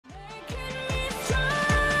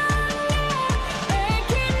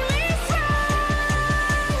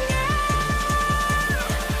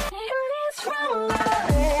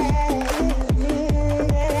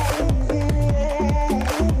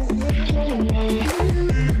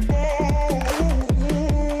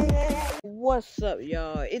What's up,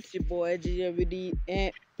 y'all? It's your boy GWD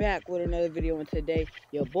and back with another video. And today,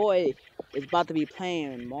 your boy is about to be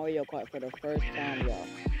playing Mario Kart for the first time, y'all.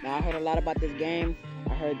 Now, I heard a lot about this game.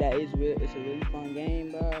 I heard that it's a really fun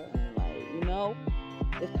game, bro. And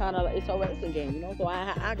it's a wrestling game, you know. So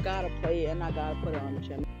I gotta play it and I gotta put it on the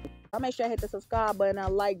channel. I'll make sure I hit the subscribe button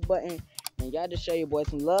and like button. And y'all just show your boy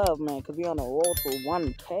some love, man, cause we on the road to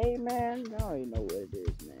 1K, man. Y'all already know what it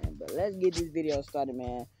is, man. But let's get this video started,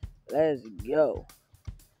 man. Let's go.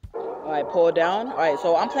 Alright, pull down. Alright,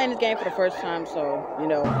 so I'm playing this game for the first time, so, you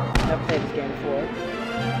know, never played this game before.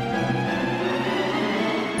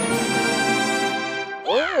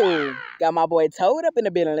 Oh, got my boy Toad up in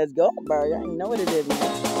the building. Let's go, bro. Y'all know what it is, man.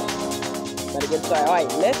 Better get started. Alright,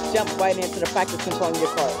 let's jump right into the practice controlling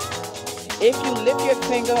your car. If you lift your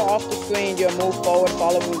finger off the screen, you'll move forward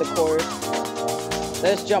following the course.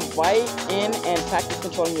 Let's jump right in and practice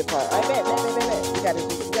controlling your car. Alright, bet. You gotta do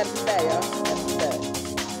that, y'all.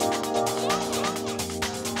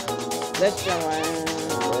 Let's jump right in.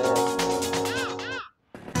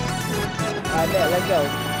 Alright, bet, let's go.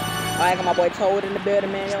 Alright, got my boy Toad in the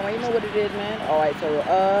building, man. Yo, you know what it is, man. Alright, so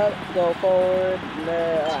up, go forward,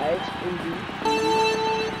 left, alright, easy.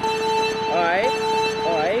 Alright.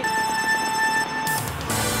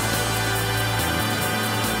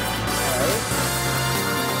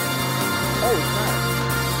 Oh, snap.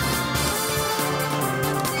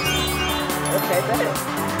 Okay, bet.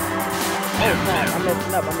 Oh, snap. I'm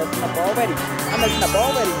messing up already.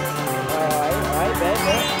 Alright, bet.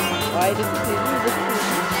 Alright, this is easy.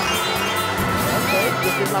 Okay,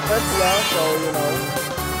 this is my first wheel, so, you know.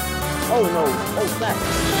 Oh, no. Oh, snap.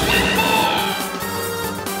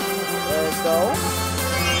 Let's go.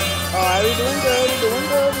 Alright, we're doing good.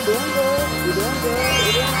 Let's go.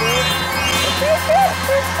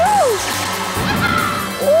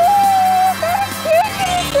 Oh, that's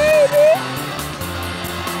easy, baby.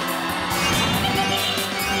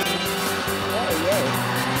 Oh, yeah.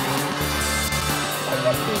 Oh,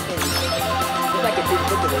 that's easy. It's like a big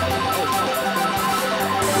book of it.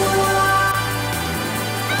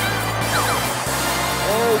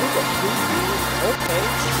 Oh, we got 3 Okay.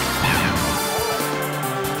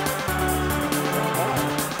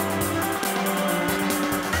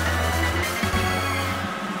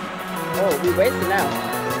 Oh, we wasting now.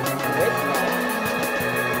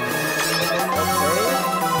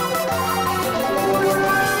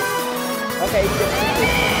 Okay, you get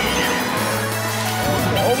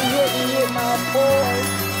over here, my boy.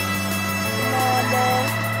 Come on, boy.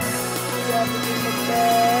 You got to get the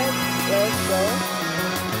bag. Let's go.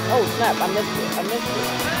 Oh, snap. I missed it.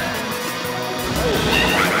 Oh.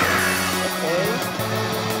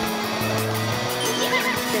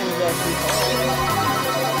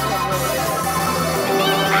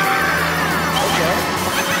 Okay.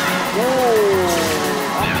 Whoa!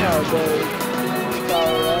 I'm sorry, babe.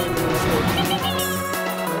 Sorry, I ain't doing it.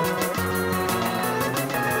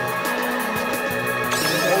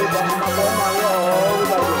 Hey, behind my boy Mario. We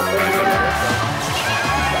gotta get it.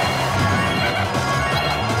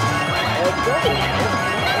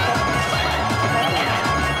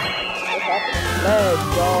 Let's go. Let's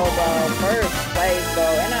go, bro. First place, bro.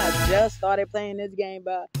 And I just started playing this game,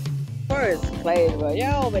 bro. First place, bro.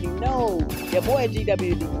 Y'all already know your boy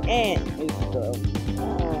GWD and his stuff.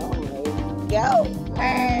 Go,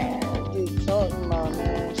 man. Keep talking about,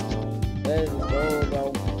 man. Let's go, bro.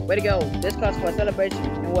 Way to go. This calls for a celebration,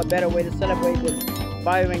 and what better way to celebrate than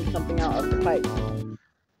firing something out of the pipe?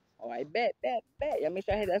 Alright, bet. Y'all make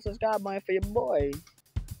sure I hit that subscribe button for your boy.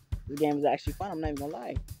 This game is actually fun, I'm not even gonna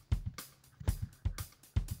lie.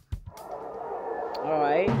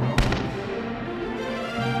 Alright.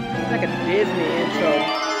 It's like a Disney intro.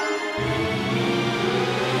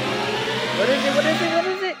 What is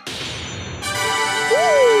it? Woo!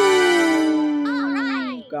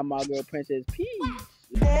 Alright. Got my girl Princess Peach.